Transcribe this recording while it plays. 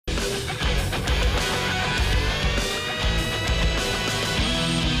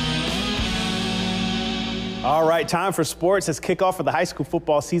All right, time for sports. As kickoff for the high school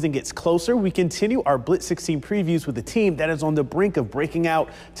football season gets closer, we continue our Blitz 16 previews with a team that is on the brink of breaking out.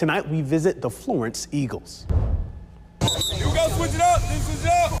 Tonight, we visit the Florence Eagles. Switch it up.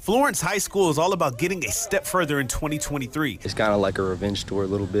 Florence High School is all about getting a step further in 2023. It's kind of like a revenge tour a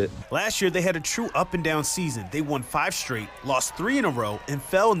little bit. Last year, they had a true up-and-down season. They won 5 straight, lost 3 in a row, and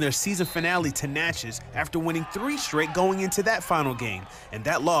fell in their season finale to Natchez after winning 3 straight going into that final game. And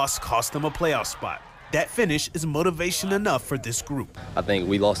that loss cost them a playoff spot. That finish is motivation enough for this group. I think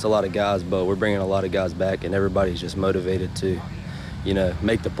we lost a lot of guys, but we're bringing a lot of guys back, and everybody's just motivated to,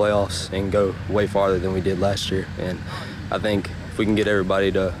 make the playoffs and go way farther than we did last year. And I think if we can get everybody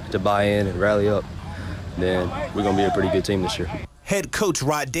to buy in and rally up, then we're going to be a pretty good team this year. Head coach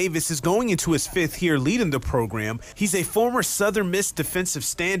Rod Davis is going into his 5th year leading the program. He's a former Southern Miss defensive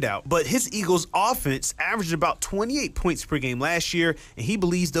standout, but his Eagles offense averaged about 28 points per game last year, and he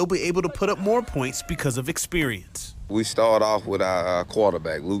believes they'll be able to put up more points because of experience. We start off with our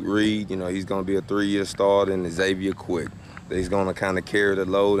quarterback, Luke Reed. He's going to be a 3-year starter, and Xavier Quick. He's going to kind of carry the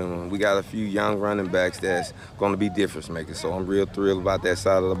load, and we got a few young running backs that's going to be difference makers. So I'm real thrilled about that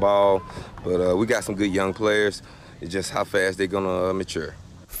side of the ball. But we got some good young players. It's just how fast they're going to mature.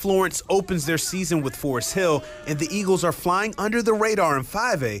 Florence opens their season with Forest Hill, and the Eagles are flying under the radar in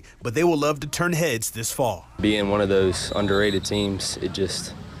 5A, but they will love to turn heads this fall. Being one of those underrated teams,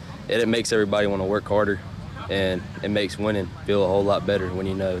 it makes everybody want to work harder, and it makes winning feel a whole lot better when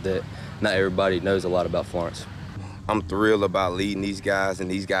you know that not everybody knows a lot about Florence. I'm thrilled about leading these guys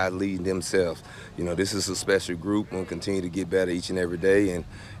and these guys leading themselves. This is a special group. We'll continue to get better each and every day. And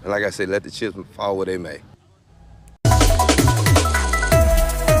like I said, let the chips fall where they may.